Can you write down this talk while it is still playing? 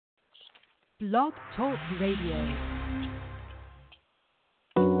Blog Talk Radio.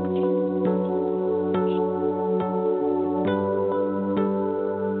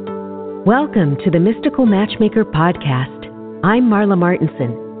 Welcome to the Mystical Matchmaker Podcast. I'm Marla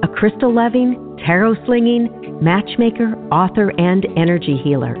Martenson, a crystal-loving, tarot-slinging, matchmaker, author, and energy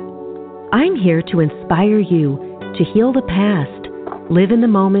healer. I'm here to inspire you to heal the past, live in the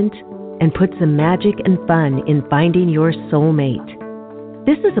moment, and put some magic and fun in finding your soulmate.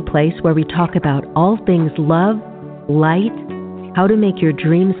 This is a place where we talk about all things love, light, how to make your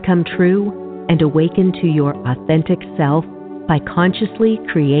dreams come true, and awaken to your authentic self by consciously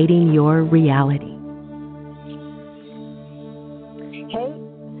creating your reality.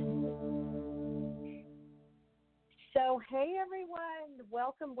 Hey everyone,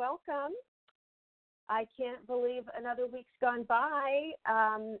 welcome. I can't believe another week's gone by.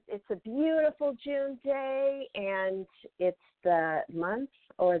 It's a beautiful June day, and it's the month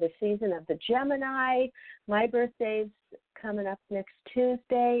or the season of the Gemini. My birthday's coming up next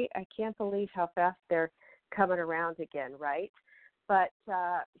Tuesday. I can't believe how fast they're coming around again, right? But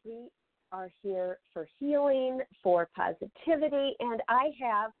we are here for healing, for positivity, and I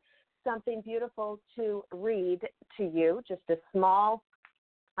have something beautiful to read to you, just a small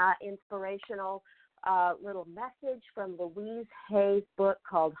inspirational little message from Louise Hay's book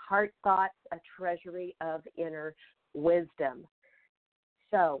called Heart Thoughts, A Treasury of Inner Wisdom.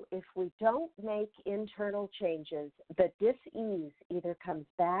 So if we don't make internal changes, the dis-ease either comes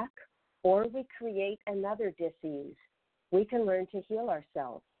back or we create another dis-ease. We can learn to heal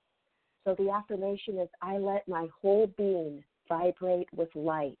ourselves. So the affirmation is, I let my whole being vibrate with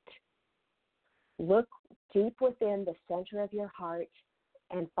light. Look deep within the center of your heart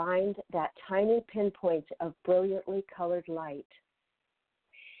and find that tiny pinpoint of brilliantly colored light.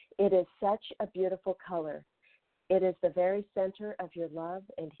 It is such a beautiful color. It is the very center of your love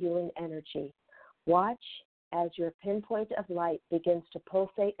and healing energy. Watch as your pinpoint of light begins to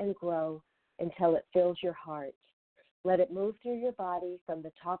pulsate and grow until it fills your heart. Let it move through your body from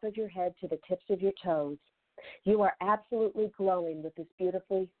the top of your head to the tips of your toes. You are absolutely glowing with this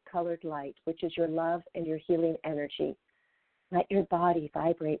beautifully colored light, which is your love and your healing energy. Let your body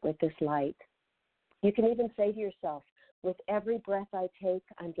vibrate with this light. You can even say to yourself, with every breath I take,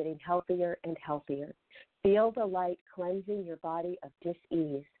 I'm getting healthier and healthier. Feel the light cleansing your body of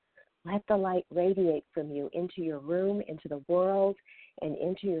dis-ease. Let the light radiate from you into your room, into the world, and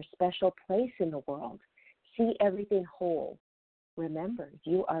into your special place in the world. See everything whole. Remember,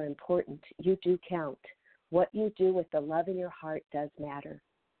 you are important. You do count. What you do with the love in your heart does matter.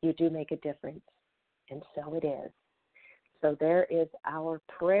 You do make a difference. And so it is. So there is our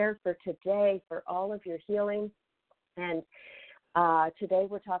prayer for today for all of your healing. And today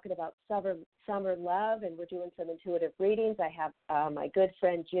we're talking about summer love, and we're doing some intuitive readings. I have my good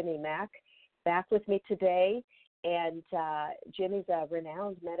friend Jimmy Mack back with me today. And Jimmy's a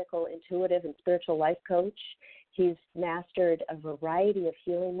renowned medical, intuitive, and spiritual life coach. He's mastered a variety of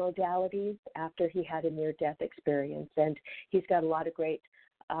healing modalities after he had a near-death experience. And he's got a lot of great,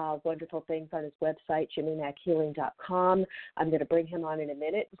 wonderful things on his website, jimmymackhealing.com. I'm going to bring him on in a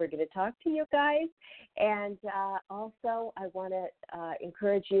minute. We're going to talk to you guys. And also, I want to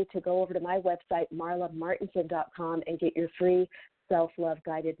encourage you to go over to my website, marlamartenson.com, and get your free self-love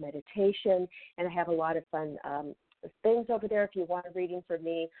guided meditation. And I have a lot of fun things over there. If you want a reading for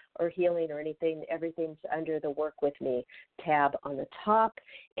me or healing or anything, everything's under the Work With Me tab on the top.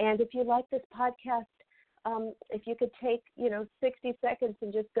 And if you like this podcast, if you could take, 60 seconds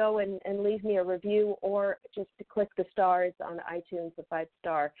and just go and leave me a review, or just to click the stars on iTunes, the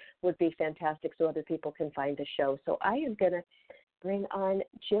 5-star would be fantastic so other people can find the show. So I am going to bring on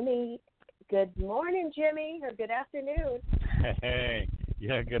Jimmy. Good morning, Jimmy, or good afternoon. Hey,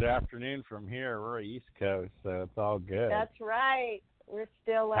 yeah, good afternoon from here. We're East Coast, so it's all good. That's right. We're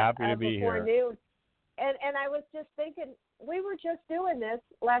still happy to be before here. noon. And I was just thinking, we were just doing this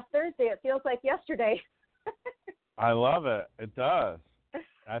last Thursday. It feels like yesterday. I love it. It does.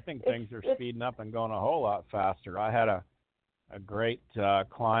 I think things are speeding up and going a whole lot faster. I had a great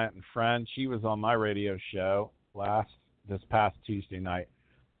client and friend. She was on my radio show this past Tuesday night.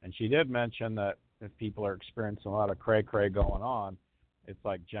 And she did mention that if people are experiencing a lot of cray-cray going on, it's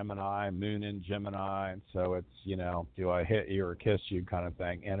like Gemini, moon in Gemini, and so it's, do I hit you or kiss you kind of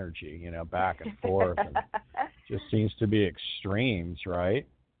thing, energy, back and forth. And just seems to be extremes, right?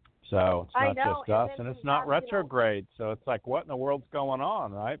 So it's not just us, and it's not retrograde. So it's like, what in the world's going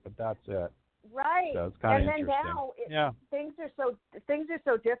on, right? But that's it. Right. So it's kind of interesting. Now, things are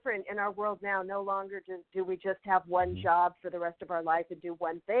so different in our world now. No longer do we just have one job for the rest of our life and do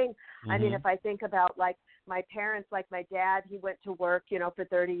one thing. Mm-hmm. I mean, if I think about like my parents, like my dad, he went to work, for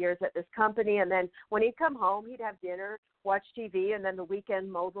 30 years at this company. And then when he'd come home, he'd have dinner, watch TV, and then the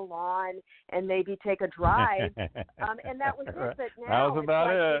weekend mow the lawn and maybe take a drive. And that was it. But now that was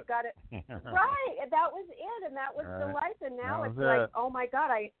about it. We've got it. Right. And that was it. And that was the life. And now it's like, oh my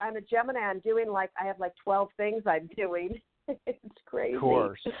God, I'm a Gemini. I'm doing I have 12 things I'm doing. It's crazy. Of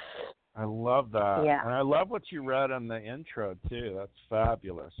course. I love that. Yeah. And I love what you read on the intro, too. That's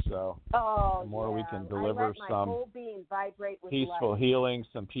fabulous. So the more we can deliver some whole being vibrate with peaceful light. healing,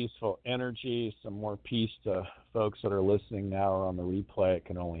 some peaceful energy, some more peace to folks that are listening now or on the replay, it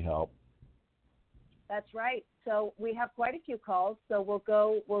can only help. That's right. So we have quite a few calls, so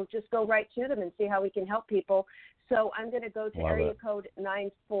we'll just go right to them and see how we can help people. So I'm going to go to area code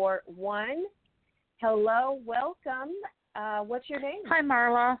 941. Hello, welcome. What's your name? Hi,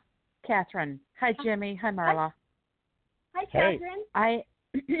 Marla. Catherine. Hi, Jimmy. Hi, Marla. Hi, Catherine. I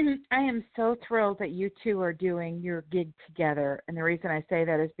am so thrilled that you two are doing your gig together. And the reason I say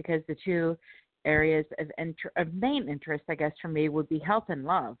that is because the two areas of main interest, I guess, for me would be health and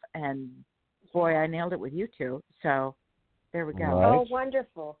love. And, boy, I nailed it with you two. So there we go. Right. Oh,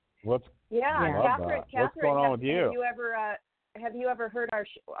 wonderful. Catherine, what's going on with you? Have you ever heard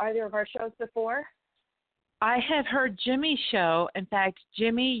either of our shows before? I have heard Jimmy's show. In fact,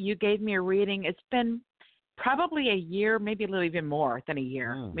 Jimmy, you gave me a reading. It's been probably a year, maybe a little even more than a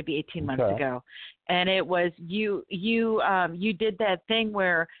year, maybe 18 months ago. And it was you did that thing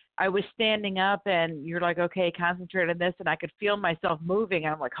where I was standing up and you're like, okay, concentrate on this. And I could feel myself moving.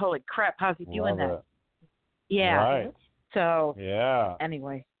 And I'm like, holy crap, how's he doing that? Yeah. Right. So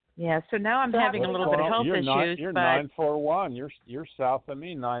anyway. Yeah, so now I'm having a little bit of health issues. You're 941. You're south of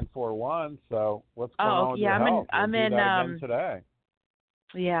me, 941. So what's going on with your health? I'm in today.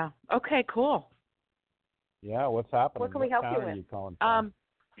 Yeah. Okay. Cool. Yeah. What's happening? What can we help you with? Are you calling from?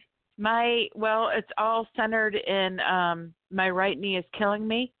 It's all centered in my right knee is killing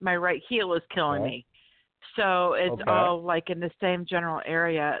me. My right heel is killing me. So it's all like in the same general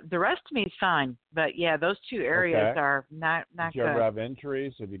area. The rest of me is fine, but yeah, those two areas are not good. Did you ever have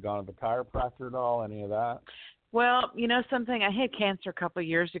injuries? Have you gone to the chiropractor at all? Any of that? Well, you know something, I had cancer a couple of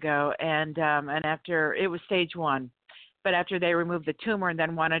years ago, and after it was stage 1, but after they removed the tumor and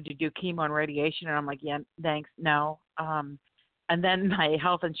then wanted to do chemo and radiation, and I'm like, yeah, thanks, no. And then my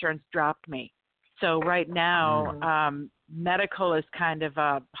health insurance dropped me. So right now, medical is kind of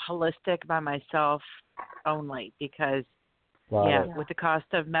holistic by myself only because, with the cost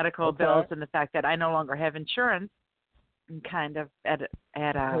of medical bills and the fact that I no longer have insurance, I'm kind of at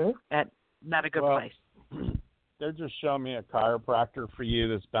not a good place. They're just showing me a chiropractor for you.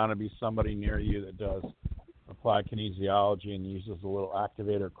 There's bound to be somebody near you that does applied kinesiology and uses a little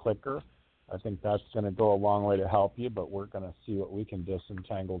activator clicker. I think that's going to go a long way to help you, but we're going to see what we can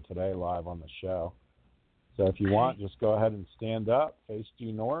disentangle today live on the show. So if you want, just go ahead and stand up, face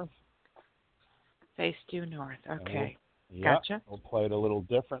due north. Face due north, okay. Gotcha. We'll play it a little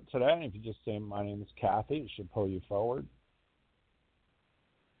different today. If you just say, my name is Kathy, it should pull you forward.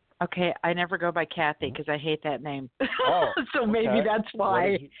 Okay, I never go by Kathy because I hate that name. Oh, so maybe that's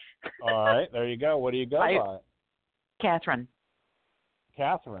why. All right, there you go. What do you go by? Catherine.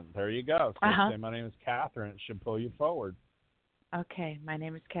 Catherine, there you go. So say, my name is Catherine, it should pull you forward. Okay, my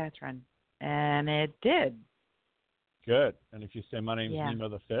name is Catherine. And it did. Good. And if you say, my name is Nemo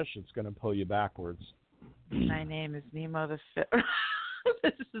the Fish, it's going to pull you backwards. My name is Nemo the Fish.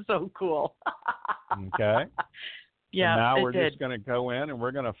 This is so cool. Okay. Yeah, so now we're just going to go in and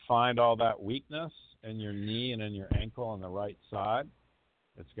we're going to find all that weakness in your knee and in your ankle on the right side.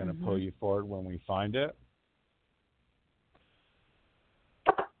 It's going to pull you forward when we find it.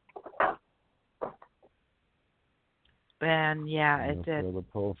 And it did. Feel the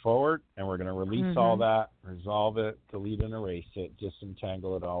pull forward, and we're going to release all that, resolve it, delete and erase it,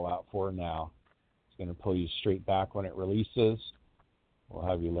 disentangle it all out for now. It's going to pull you straight back when it releases. We'll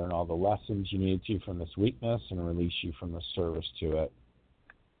have you learn all the lessons you need to from this weakness and release you from the service to it.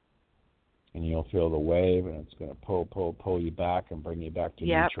 And you'll feel the wave, and it's going to pull you back and bring you back to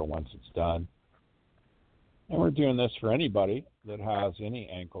neutral once it's done. And we're doing this for anybody that has any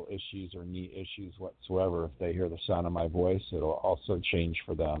ankle issues or knee issues whatsoever. If they hear the sound of my voice, it'll also change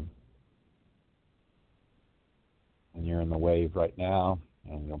for them. And you're in the wave right now,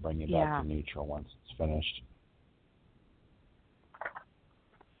 and it'll bring you back to neutral once it's finished.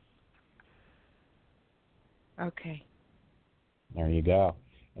 Okay. There you go.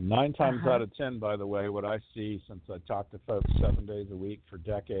 And 9 times out of 10, by the way, what I see since I talk to folks 7 days a week for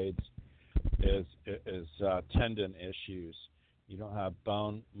decades is tendon issues. You don't have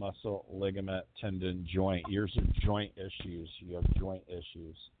bone, muscle, ligament, tendon, joint. Yours are joint issues. You have joint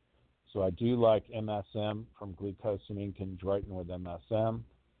issues. So I do like MSM from glucosamine chondroitin with MSM.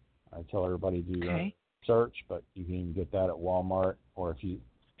 I tell everybody to do a search, but you can even get that at Walmart, or if you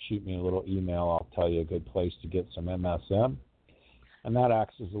shoot me a little email, I'll tell you a good place to get some MSM. And that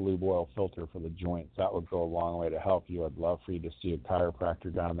acts as a lube oil filter for the joints. That would go a long way to help you. I'd love for you to see a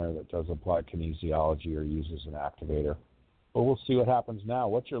chiropractor down there that does applied kinesiology or uses an activator. But we'll see what happens now.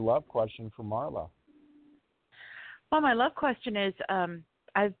 What's your love question for Marla? Well, my love question is,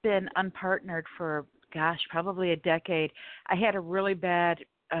 I've been unpartnered for, probably a decade. I had a really bad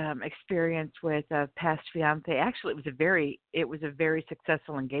experience with a past fiance. Actually, it was a very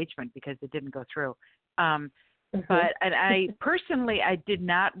successful engagement because it didn't go through. But I personally, I did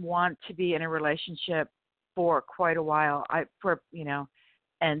not want to be in a relationship for quite a while.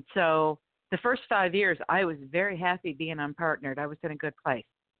 And so the first 5 years, I was very happy being unpartnered. I was in a good place.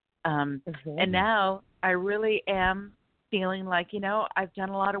 And now I really am feeling like, I've done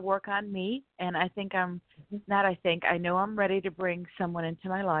a lot of work on me, and I think I know I'm ready to bring someone into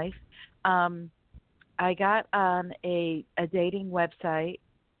my life. I got on a dating website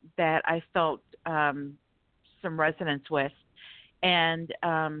that I felt some resonance with, and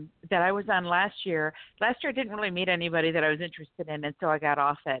that I was on last year. Last year I didn't really meet anybody that I was interested in, and so I got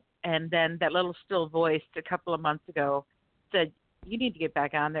off it. And then that little still voice a couple of months ago said, you need to get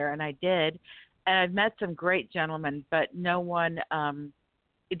back on there, and I did. And I've met some great gentlemen, but no one,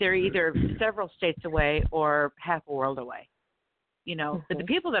 they're either several states away or half a world away. But the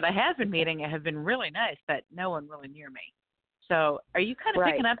people that I have been meeting have been really nice, but no one really near me. So are you kind of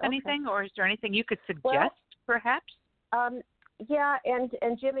picking up anything, or is there anything you could suggest, perhaps? Yeah, and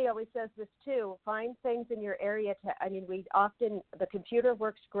Jimmy always says this too. Find things in your area. The computer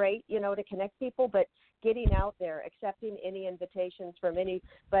works great, to connect people, but getting out there, accepting any invitations from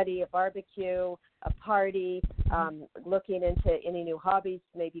anybody, a barbecue, a party, looking into any new hobbies,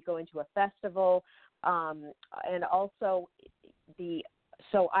 maybe going to a festival, and also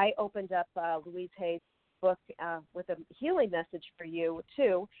so I opened up Louise Hay's book with a healing message for you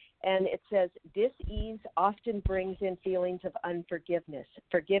too, and it says, dis-ease often brings in feelings of unforgiveness.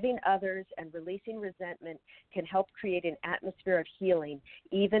 Forgiving others and releasing resentment can help create an atmosphere of healing,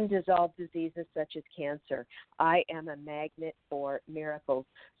 even dissolve diseases such as cancer. I am a magnet for miracles.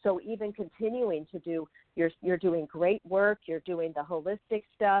 So even continuing to do, you're doing great work, you're doing the holistic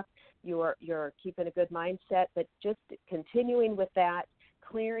stuff, you're keeping a good mindset, but just continuing with that,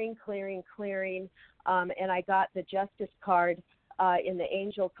 clearing. And I got the justice card in the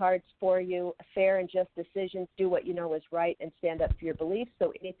angel cards for you. Fair and just decisions, do what you know is right, and stand up for your beliefs.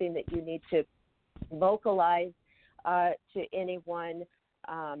 So anything that you need to vocalize to anyone,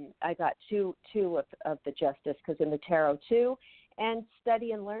 I got two of the justice, because in the tarot too. And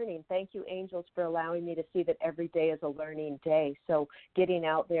study and learning. Thank you, angels, for allowing me to see that every day is a learning day. So getting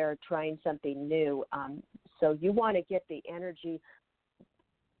out there, trying something new. So you want to get the energy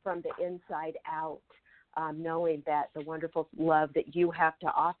from the inside out, knowing that the wonderful love that you have to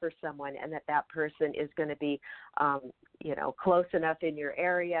offer someone, and that person is going to be, close enough in your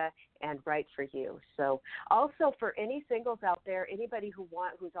area and right for you. So also for any singles out there, anybody who's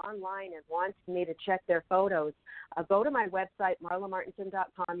online and wants me to check their photos, go to my website,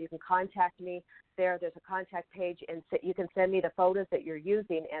 marlamartinson.com. You can contact me there. There's a contact page, and you can send me the photos that you're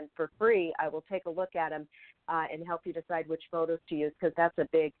using, and for free, I will take a look at them and help you decide which photos to use, because that's a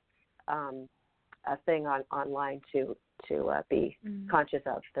big a thing online to be conscious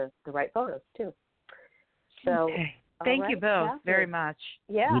of the right photos too. So thank you both very much.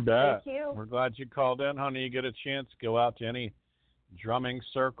 Yeah, you bet. Thank you. We're glad you called in, honey. You get a chance, go out to any drumming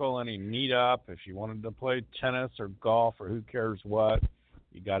circle, any meetup. If you wanted to play tennis or golf or who cares what,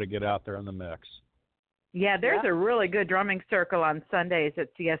 you got to get out there in the mix. Yeah, there's a really good drumming circle on Sundays at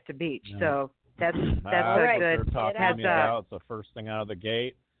Siesta Beach. Yeah. So that's a good. They're talking to me about. It's the first thing out of the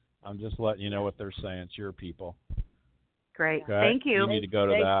gate. I'm just letting you know what they're saying. It's your people. Great. Okay? Thank you. You need to go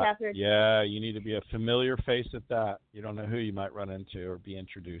to that. Catherine. Yeah, you need to be a familiar face at that. You don't know who you might run into or be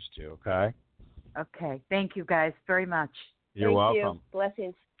introduced to, okay? Okay. Thank you guys very much. You're welcome. You.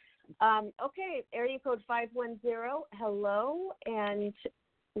 Blessings. Okay, area code 510. Hello, and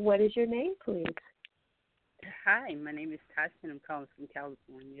what is your name, please? Hi, my name is Tasha, and I'm calling from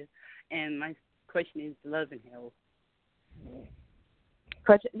California. And my question is love and health.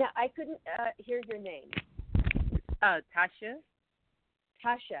 Now, I couldn't hear your name. Tasha.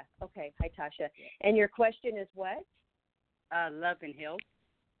 Tasha. Okay. Hi, Tasha. And your question is what? Love and health.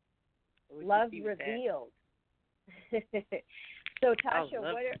 Love revealed. So, Tasha,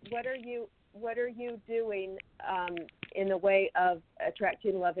 what are you doing in the way of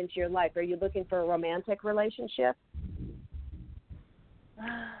attracting love into your life? Are you looking for a romantic relationship?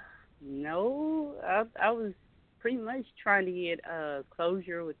 No, I was pretty much trying to get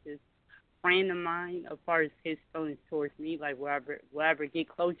closure with this friend of mine as far as his feelings towards me. Like, will I ever get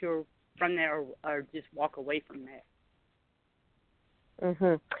closure from that, or just walk away from that?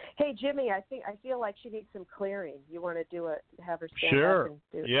 Mhm. Hey, Jimmy, I feel like she needs some clearing. You want to do it? Have her stand Sure. up and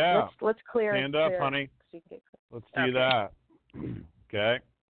do it. Yeah. Let's clear. Stand up, clear honey. so you can get Let's do Okay. that. Okay.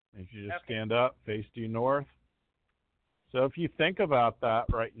 If you just Okay. stand up, face due north. So if you think about that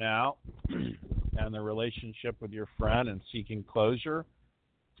right now and the relationship with your friend and seeking closure,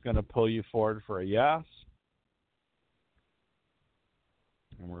 it's going to pull you forward for a yes.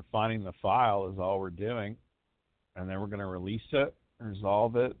 And we're finding the file is all we're doing. And then we're going to release it,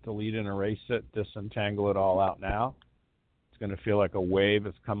 resolve it, delete and erase it, disentangle it all out now. It's going to feel like a wave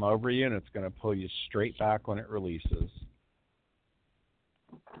has come over you, and it's going to pull you straight back when it releases.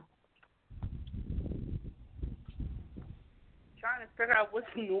 Trying to figure out what's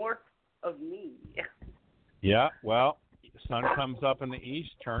north of me. Yeah, well, the sun comes up in the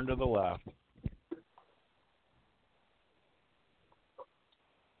east, turn to the left.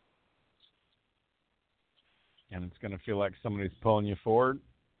 And it's going to feel like somebody's pulling you forward.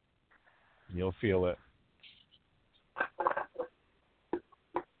 You'll feel it.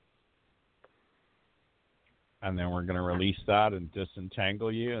 And then we're going to release that and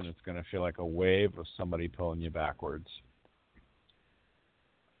disentangle you, and it's going to feel like a wave of somebody pulling you backwards.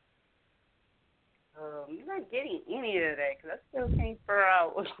 I'm not getting any of that because I still can't figure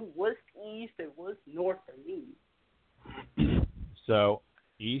out what's east and what's north of me. So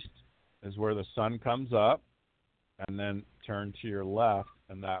east is where the sun comes up, and then turn to your left,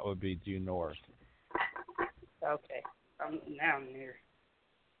 and that would be due north. Okay. Now I'm there.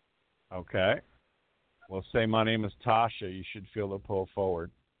 Okay. Well, say my name is Tasha. You should feel the pull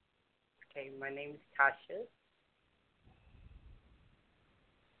forward. Okay, my name is Tasha.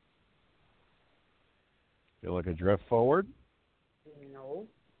 Feel like a drift forward? No.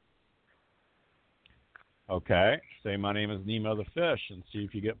 Okay. Say my name is Nemo the fish and see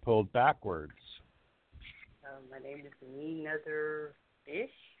if you get pulled backwards. My name is Another Fish.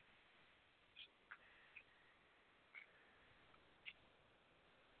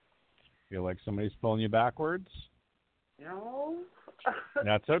 Feel like somebody's pulling you backwards? No.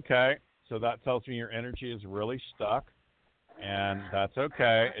 That's okay. So that tells me your energy is really stuck, and that's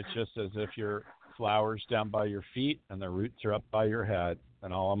okay. It's just as if your flowers down by your feet and the roots are up by your head.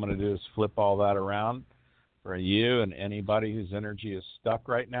 And all I'm going to do is flip all that around for you and anybody whose energy is stuck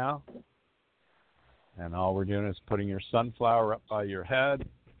right now. And all we're doing is putting your sunflower up by your head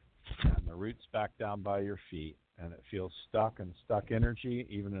and the roots back down by your feet. And it feels stuck and stuck energy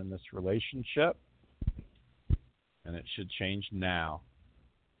even in this relationship. And it should change now.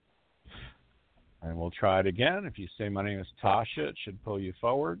 And we'll try it again. If you say my name is Tasha, it should pull you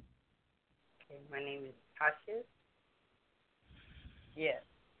forward. Okay, my name is Tasha. Yes.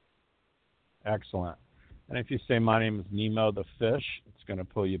 Excellent. And if you say my name is Nemo the fish, it's going to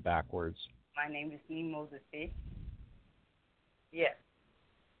pull you backwards. My name is Nemo the Fish. Yes.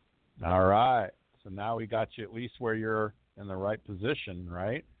 All right. So now we got you at least where you're in the right position,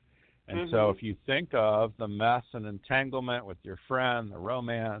 right? And so if you think of the mess and entanglement with your friend, the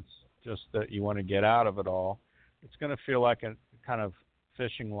romance, just that you want to get out of it all, it's going to feel like a kind of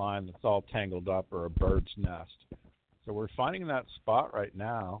fishing line that's all tangled up, or a bird's nest. So we're finding that spot right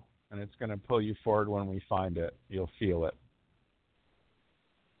now, and it's going to pull you forward when we find it. You'll feel it.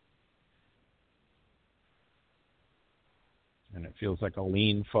 And it feels like a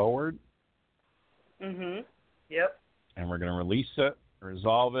lean forward. Yep. And we're going to release it,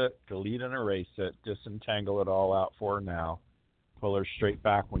 resolve it, delete and erase it, disentangle it all out for her now. Pull her straight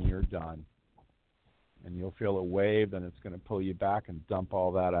back when you're done. And you'll feel a wave, and it's going to pull you back and dump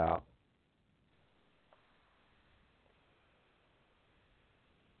all that out.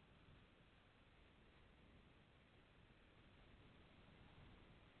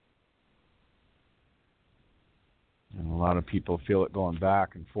 And a lot of people feel it going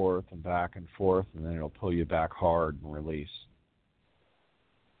back and forth, and then it'll pull you back hard and release.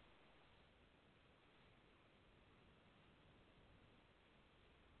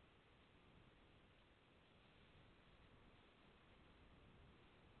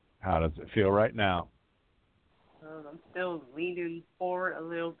 How does it feel right now? I'm still leaning forward a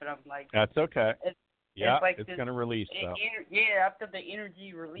little, but I'm like... That's okay. It's like it's going to release, though. After the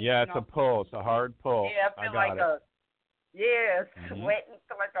energy release. Yeah, it's a pull. It's a hard pull. Yeah, I feel like sweating.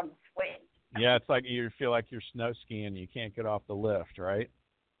 Feel like I'm sweating. Yeah, it's like you feel like you're snow skiing and you can't get off the lift, right?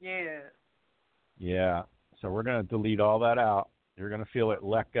 Yeah. Yeah. So we're going to delete all that out. You're going to feel it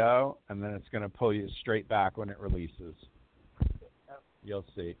let go, and then it's going to pull you straight back when it releases. You'll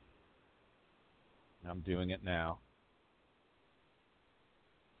see. I'm doing it now.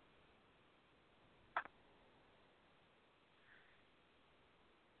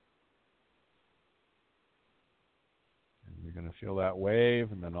 And you're going to feel that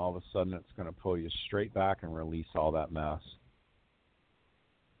wave, and then all of a sudden it's going to pull you straight back and release all that mess.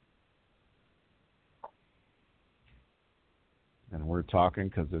 And we're talking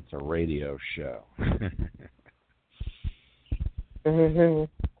because it's a radio show. Mm-hmm.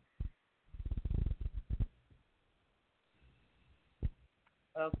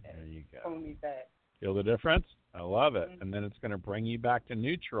 Okay. There you go. Pull me back. Feel the difference? I love it. And then it's going to bring you back to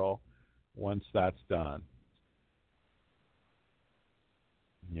neutral once that's done.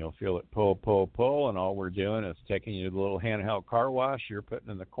 You'll feel it pull, pull, pull, and all we're doing is taking you to the little handheld car wash. You're putting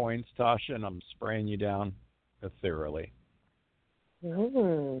in the coins, Tasha, and I'm spraying you down ethereally.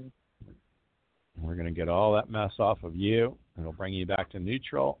 Mm-hmm. We're going to get all that mess off of you, and it'll bring you back to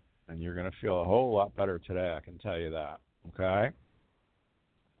neutral, and you're going to feel a whole lot better today, I can tell you that. Okay?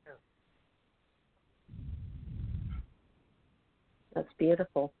 That's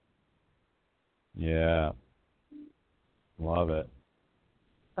beautiful. Yeah. Love it.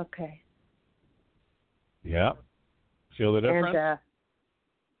 Okay. Yeah. Feel the difference? And,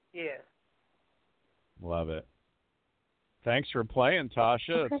 Yeah. Love it. Thanks for playing, Tasha.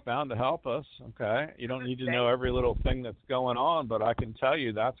 Okay. It's bound to help us. Okay. You don't need to know every little thing that's going on, but I can tell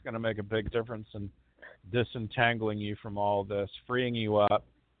you that's going to make a big difference in disentangling you from all this, freeing you up,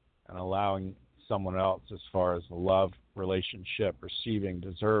 and allowing someone else, as far as the love relationship, receiving,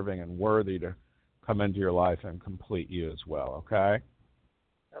 deserving, and worthy, to come into your life and complete you as well. Okay?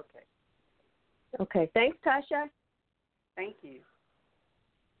 Okay. okay. Thanks, Tasha. Thank you.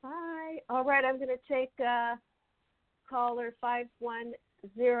 Hi. All right. I'm going to take caller 510.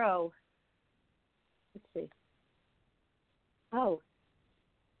 Let's see. Oh.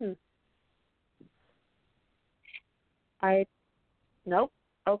 Nope.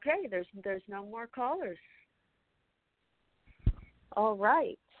 Okay. There's no more callers. All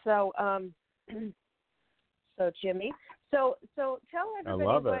right. So so Jimmy. So tell everybody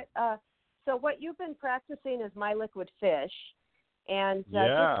I love what it. So what you've been practicing is My Liquid Fish. And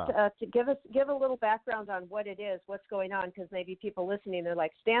Yeah. just to give a little background on what it is, what's going on, because maybe people listening, they're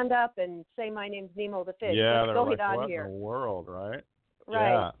like, stand up and say my name's Nemo the Fish. Yeah, what's they're going like, on what here? in the world, right?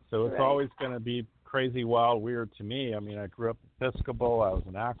 Right. Yeah, so it's right. always going to be crazy, wild, weird to me. I mean, I grew up Episcopal. I was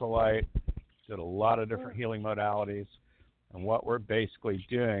an acolyte, did a lot of different healing modalities. And what we're basically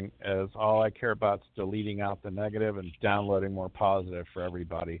doing is all I care about is deleting out the negative and downloading more positive for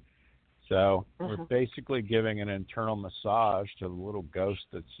everybody. So we're basically giving an internal massage to the little ghost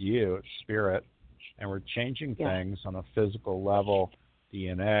that's you, it's spirit, and we're changing things on a physical level,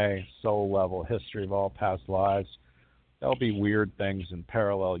 DNA, soul level, history of all past lives. There'll be weird things in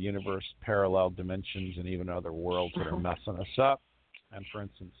parallel universe, parallel dimensions, and even other worlds that are messing us up. And for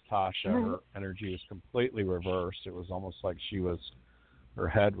instance, Tasha, her energy was completely reversed. It was almost like her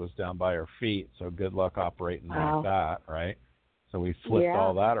head was down by her feet. So good luck operating like that, right? So we flipped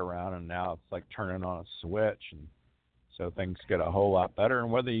all that around, and now it's like turning on a switch, and so things get a whole lot better. And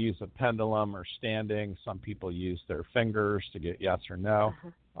whether you use a pendulum or standing, some people use their fingers to get yes or no.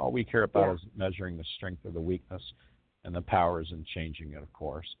 All we care about is measuring the strength or the weakness, and the power is in changing it, of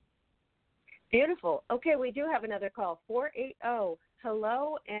course. Beautiful. Okay, we do have another call, 480.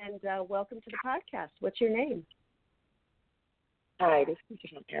 Hello, and welcome to the podcast. What's your name? Hi, this is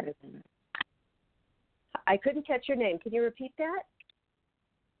from Arizona. I couldn't catch your name. Can you repeat that?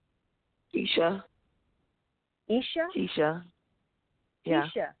 Tisha. Isha? Tisha. Yeah.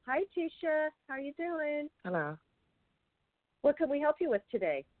 Tisha. Hi, Tisha. How are you doing? Hello. What can we help you with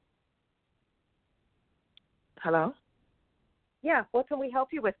today? Hello? Yeah, what can we help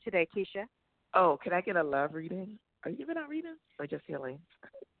you with today, Tisha? Oh, can I get a love reading? Are you giving out readings or just healing?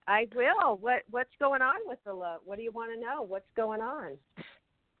 I will. What's going on with the love? What do you want to know? What's going on?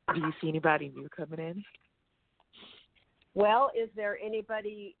 Do you see anybody new coming in? Well, is there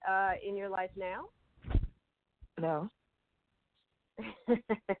anybody in your life now? No.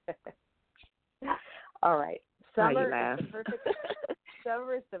 All right. Summer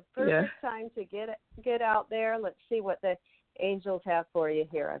is the perfect time to get out there. Let's see what the angels have for you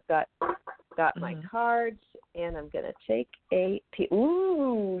here. I've got my cards, and I'm going to take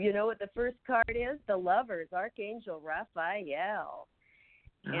ooh, you know what the first card is? The Lovers, Archangel Raphael.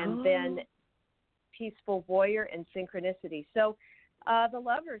 And then Peaceful Warrior and Synchronicity. So the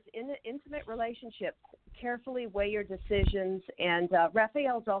Lovers, in an intimate relationship, carefully weigh your decisions. And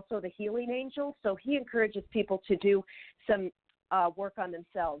Raphael's also the healing angel, so he encourages people to do some work on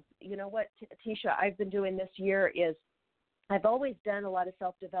themselves. You know what, Tisha, I've been doing this year is I've always done a lot of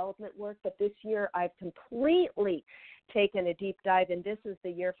self-development work, but this year I've completely taken a deep dive, and this is the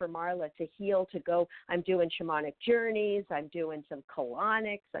year for Marla to heal, to go. I'm doing shamanic journeys. I'm doing some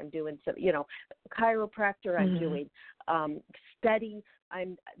colonics. I'm doing some, chiropractor. I'm doing study.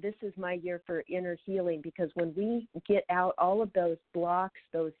 This is my year for inner healing, because when we get out all of those blocks,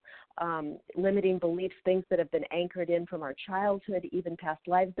 those limiting beliefs, things that have been anchored in from our childhood, even past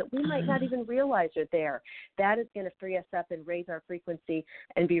lives that we might not even realize are there, that is going to free us up and raise our frequency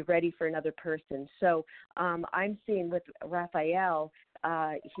and be ready for another person. So I'm seeing with Raphael,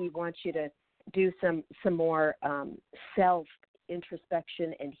 he wants you to do some more self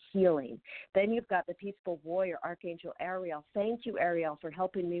introspection and healing. Then you've got the peaceful warrior, Archangel Ariel. Thank you, Ariel, for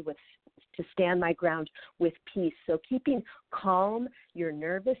helping me to stand my ground with peace. So keeping calm your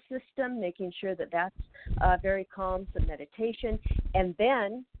nervous system, making sure that that's very calm, some meditation. And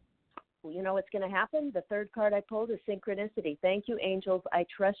then, you know what's going to happen? The third card I pulled is synchronicity. Thank you, angels. I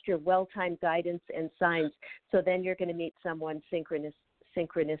trust your well-timed guidance and signs. So then you're going to meet someone synchronously.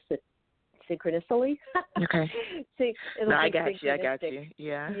 Okay. I got you.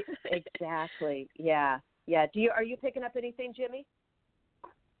 Yeah. Exactly. Yeah. Are you picking up anything, Jimmy?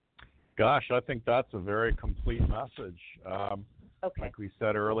 Gosh, I think that's a very complete message. Okay. Like we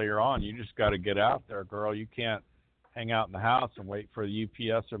said earlier on, you just got to get out there, girl. You can't hang out in the house and wait for the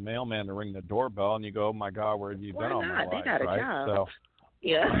UPS or mailman to ring the doorbell, and you go, "Oh my God, where have you been all my life?" They got a job. So,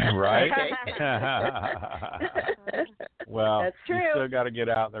 yeah. Right? Okay. Well, that's true. You still got to get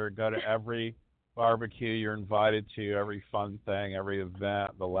out there. Go to every barbecue you're invited to, every fun thing, every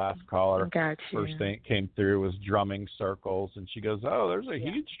event. The last caller first thing came through was drumming circles, and she goes, "Oh, there's a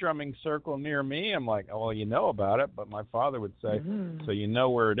huge drumming circle near me." I'm like, "Oh, well, you know about it," but my father would say, "So you know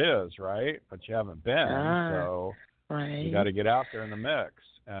where it is, right? But you haven't been, so you got to get out there in the mix."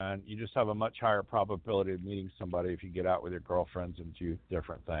 And you just have a much higher probability of meeting somebody if you get out with your girlfriends and do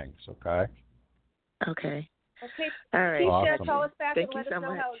different things, okay? Okay. Okay. All right. Keisha, Awesome. call us back Thank and let you us so know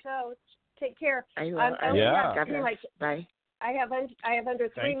much. how it goes. Take care. I will. Bye. I have under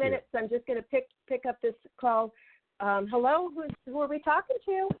 3 Thank minutes. So I'm just going to pick up this call. Hello, who are we talking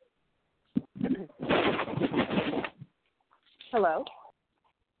to? Hello.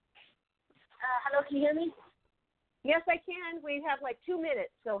 Hello, can you hear me? Yes, I can. We have like 2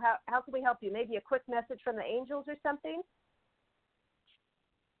 minutes. So how can we help you? Maybe a quick message from the angels or something?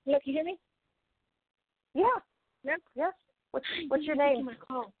 Hello, can you hear me? Yeah. Yes. What's your name? My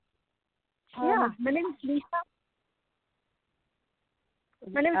call. Yeah. My name is Lisa.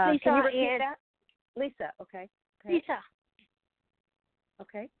 My name is Lisa. Can you repeat that? Lisa. Okay. Lisa.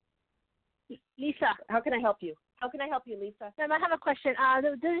 Okay. Lisa. How can I help you? Lisa? I have a question.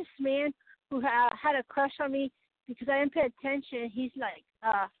 There's this man who had a crush on me because I didn't pay attention. He's like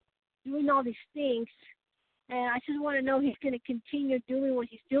doing all these things, and I just want to know he's going to continue doing what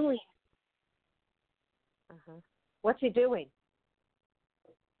he's doing. What's he doing?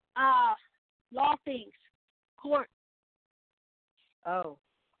 Law things, court. Oh.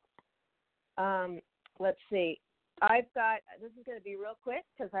 Let's see. I've got, this is going to be real quick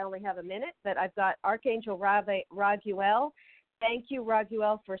because I only have a minute, but I've got Archangel Raguel. Thank you,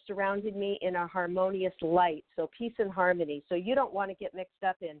 Raguel, for surrounding me in a harmonious light. So peace and harmony. So you don't want to get mixed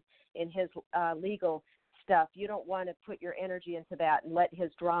up in his legal stuff. You don't want to put your energy into that and let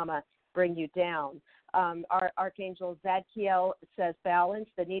his drama bring you down. Our Archangel Zadkiel says balance,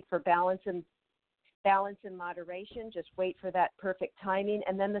 the need for balance and moderation. Just wait for that perfect timing.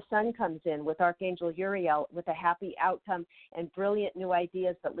 And then the sun comes in with Archangel Uriel with a happy outcome and brilliant new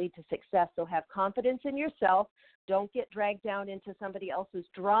ideas that lead to success. So have confidence in yourself. Don't get dragged down into somebody else's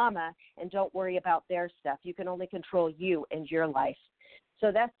drama, and don't worry about their stuff. You can only control you and your life.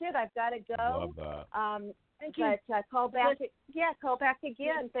 So that's it. I've got to go. Love that. Thank you. But call back. Yeah, call back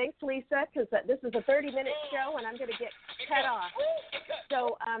again. Thanks, Lisa, because this is a 30-minute show, and I'm going to get cut off.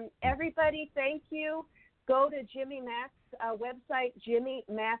 So everybody, thank you. Go to Jimmy Mack's website,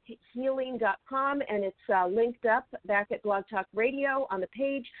 jimmymackhealing.com, and it's linked up back at Blog Talk Radio on the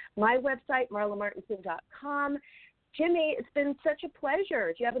page. My website, marlamartinson.com. Jimmy, it's been such a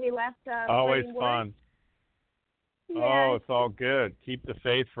pleasure. Do you have any last always words? Fun. Yes. Oh, it's all good. Keep the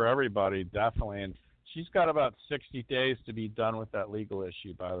faith for everybody, definitely. And she's got about 60 days to be done with that legal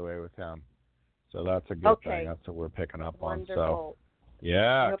issue, by the way, with him. So that's a good thing. That's what we're picking up Wonderful. on. So,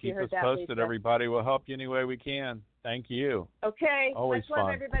 yeah, keep us posted, Lisa. everybody. We'll help you any way we can. Thank you. Okay. Always Much love,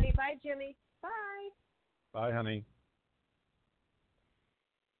 fun. everybody. Bye, Jimmy. Bye. Bye, honey.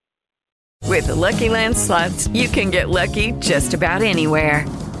 With the Lucky Land Slots, you can get lucky just about anywhere.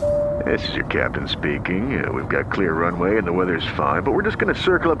 This is your captain speaking. We've got clear runway and the weather's fine, but we're just going to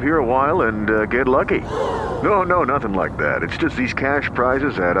circle up here a while and get lucky. No, nothing like that. It's just these cash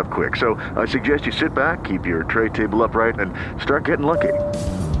prizes add up quick. So I suggest you sit back, keep your tray table upright, and start getting lucky.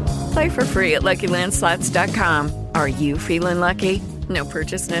 Play for free at LuckyLandSlots.com. Are you feeling lucky? No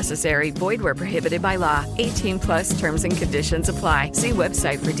purchase necessary. Void where prohibited by law. 18+ terms and conditions apply. See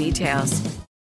website for details.